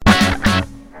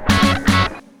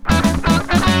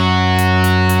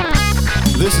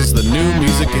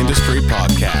Book Industry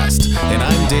Podcast, and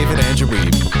I'm David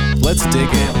Angereeb. Let's dig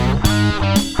in.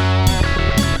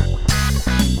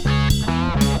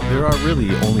 There are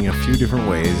really only a few different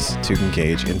ways to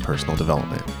engage in personal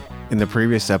development. In the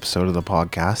previous episode of the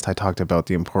podcast, I talked about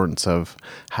the importance of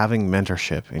having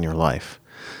mentorship in your life.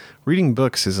 Reading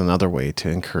books is another way to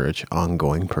encourage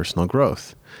ongoing personal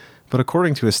growth. But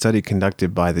according to a study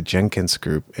conducted by the Jenkins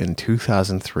Group in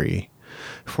 2003,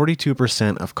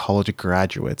 42% of college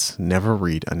graduates never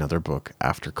read another book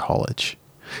after college.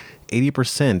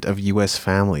 80% of U.S.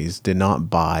 families did not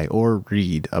buy or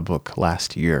read a book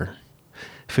last year.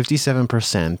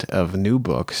 57% of new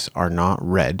books are not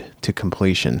read to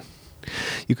completion.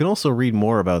 You can also read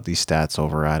more about these stats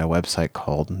over at a website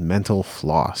called Mental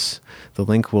Floss. The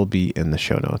link will be in the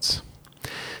show notes.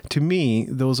 To me,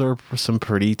 those are some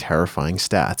pretty terrifying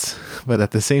stats, but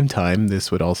at the same time,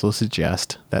 this would also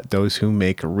suggest that those who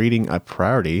make reading a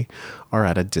priority are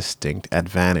at a distinct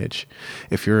advantage.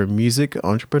 If you're a music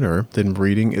entrepreneur, then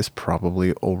reading is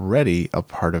probably already a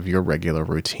part of your regular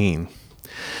routine.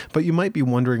 But you might be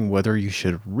wondering whether you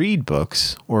should read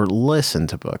books or listen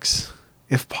to books.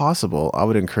 If possible, I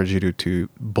would encourage you to do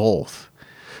both.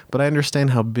 But I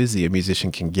understand how busy a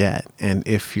musician can get, and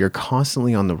if you're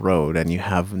constantly on the road and you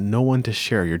have no one to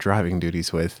share your driving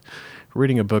duties with,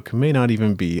 reading a book may not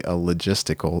even be a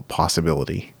logistical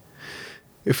possibility.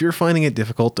 If you're finding it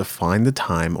difficult to find the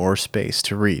time or space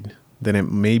to read, then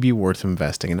it may be worth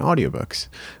investing in audiobooks.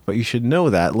 But you should know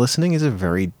that listening is a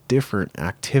very different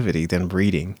activity than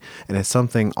reading, and it's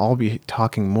something I'll be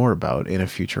talking more about in a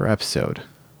future episode.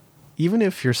 Even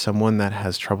if you're someone that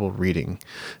has trouble reading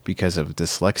because of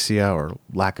dyslexia or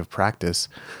lack of practice,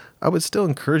 I would still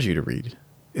encourage you to read.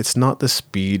 It's not the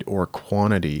speed or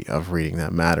quantity of reading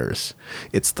that matters.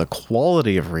 It's the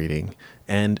quality of reading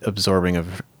and absorbing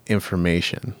of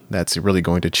information that's really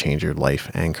going to change your life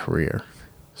and career.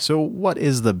 So what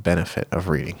is the benefit of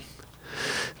reading?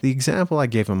 The example I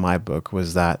gave in my book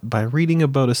was that by reading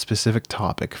about a specific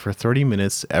topic for 30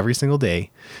 minutes every single day,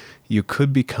 you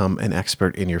could become an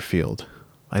expert in your field.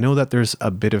 I know that there's a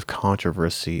bit of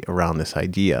controversy around this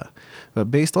idea,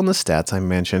 but based on the stats I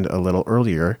mentioned a little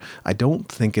earlier, I don't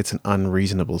think it's an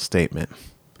unreasonable statement.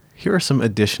 Here are some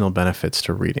additional benefits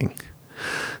to reading.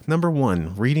 Number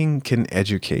 1, reading can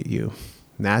educate you.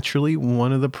 Naturally,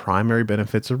 one of the primary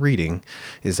benefits of reading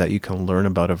is that you can learn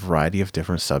about a variety of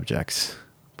different subjects.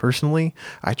 Personally,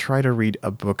 I try to read a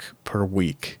book per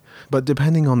week, but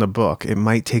depending on the book, it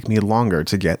might take me longer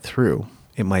to get through.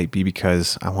 It might be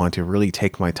because I want to really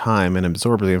take my time and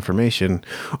absorb the information,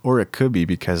 or it could be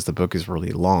because the book is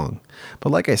really long.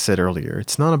 But like I said earlier,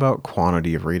 it's not about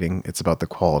quantity of reading, it's about the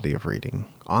quality of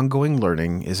reading. Ongoing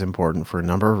learning is important for a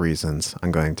number of reasons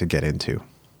I'm going to get into.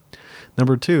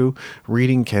 Number 2,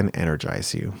 reading can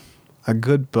energize you. A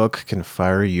good book can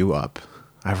fire you up.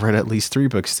 I've read at least 3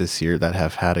 books this year that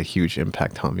have had a huge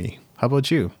impact on me. How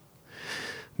about you?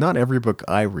 Not every book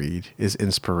I read is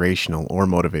inspirational or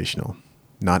motivational.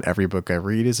 Not every book I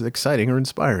read is exciting or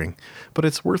inspiring, but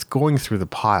it's worth going through the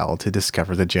pile to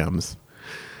discover the gems.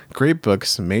 Great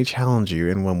books may challenge you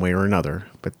in one way or another,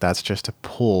 but that's just a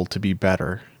pull to be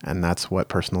better, and that's what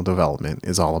personal development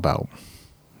is all about.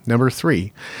 Number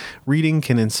 3, reading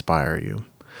can inspire you.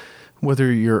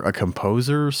 Whether you're a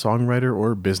composer, songwriter,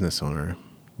 or business owner,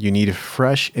 you need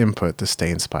fresh input to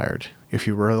stay inspired. If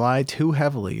you rely too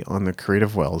heavily on the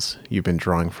creative wells you've been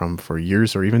drawing from for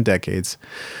years or even decades,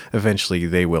 eventually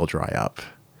they will dry up.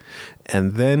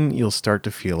 And then you'll start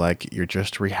to feel like you're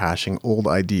just rehashing old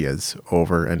ideas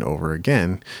over and over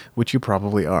again, which you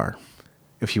probably are.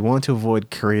 If you want to avoid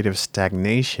creative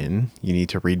stagnation, you need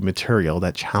to read material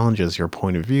that challenges your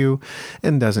point of view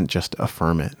and doesn't just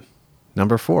affirm it.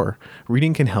 Number 4,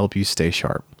 reading can help you stay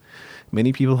sharp.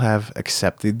 Many people have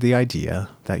accepted the idea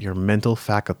that your mental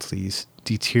faculties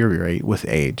deteriorate with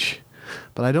age.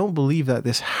 But I don't believe that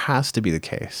this has to be the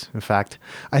case. In fact,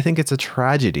 I think it's a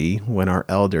tragedy when our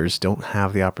elders don't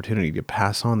have the opportunity to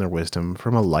pass on their wisdom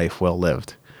from a life well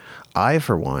lived. I,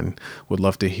 for one, would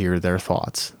love to hear their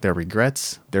thoughts, their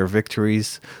regrets, their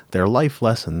victories, their life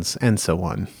lessons, and so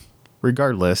on.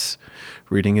 Regardless,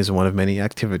 reading is one of many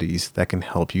activities that can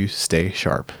help you stay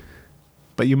sharp.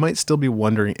 But you might still be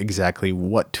wondering exactly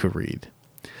what to read.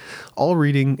 All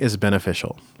reading is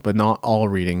beneficial, but not all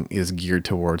reading is geared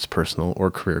towards personal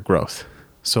or career growth.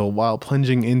 So while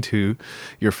plunging into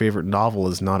your favorite novel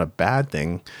is not a bad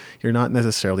thing, you're not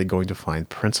necessarily going to find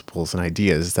principles and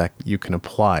ideas that you can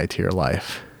apply to your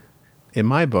life. In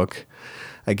my book,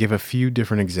 I give a few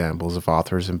different examples of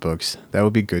authors and books that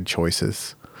would be good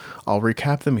choices. I'll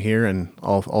recap them here, and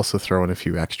I'll also throw in a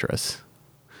few extras.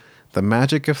 The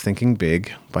Magic of Thinking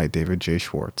Big by David J.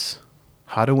 Schwartz.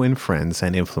 How to Win Friends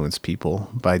and Influence People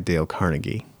by Dale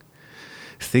Carnegie.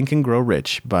 Think and Grow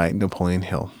Rich by Napoleon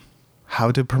Hill.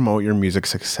 How to Promote Your Music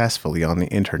Successfully on the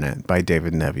Internet by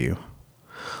David Nevue.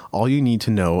 All You Need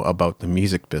to Know About the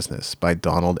Music Business by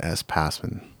Donald S.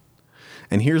 Passman.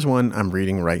 And here's one I'm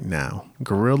reading right now,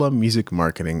 Guerrilla Music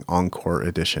Marketing Encore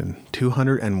Edition,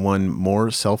 201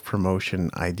 More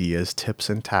Self-Promotion Ideas, Tips,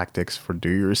 and Tactics for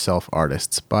Do-Yourself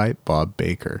Artists by Bob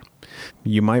Baker.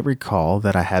 You might recall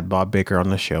that I had Bob Baker on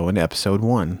the show in episode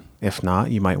 1. If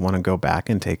not, you might want to go back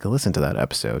and take a listen to that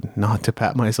episode. Not to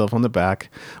pat myself on the back,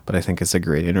 but I think it's a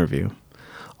great interview.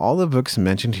 All the books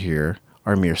mentioned here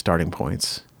are mere starting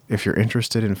points. If you're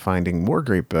interested in finding more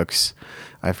great books,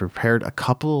 I've prepared a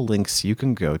couple of links you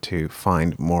can go to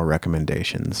find more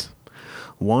recommendations.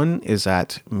 One is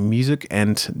at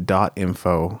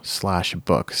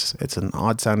musicent.info/books. It's an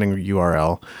odd sounding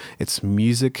URL. It's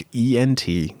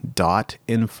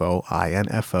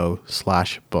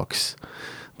musicent.info/books.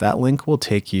 That link will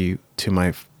take you to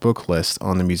my book list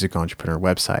on the Music Entrepreneur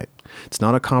website. It's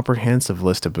not a comprehensive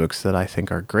list of books that I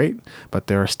think are great, but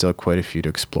there are still quite a few to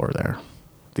explore there.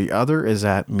 The other is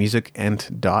at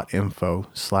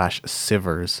musicent.info/Sivers,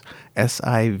 Sivers.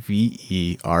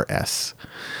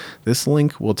 This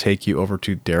link will take you over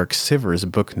to Derek Sivers'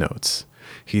 book notes.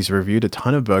 He's reviewed a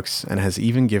ton of books and has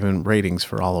even given ratings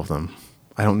for all of them.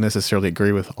 I don't necessarily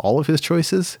agree with all of his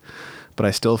choices, but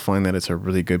I still find that it's a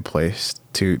really good place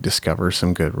to discover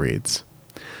some good reads.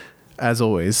 As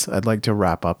always, I'd like to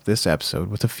wrap up this episode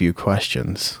with a few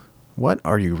questions. What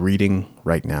are you reading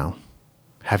right now?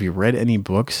 Have you read any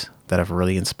books that have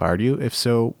really inspired you? If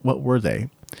so, what were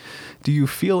they? Do you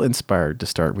feel inspired to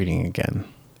start reading again?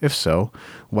 If so,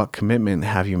 what commitment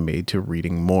have you made to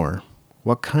reading more?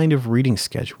 What kind of reading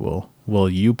schedule will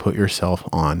you put yourself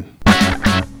on?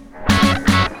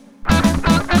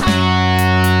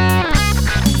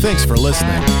 Thanks for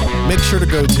listening. Make sure to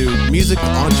go to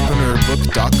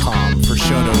musicentrepreneurbook.com for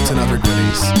show notes and other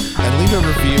goodies, and leave a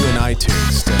review in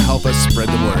iTunes to help us spread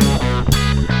the word.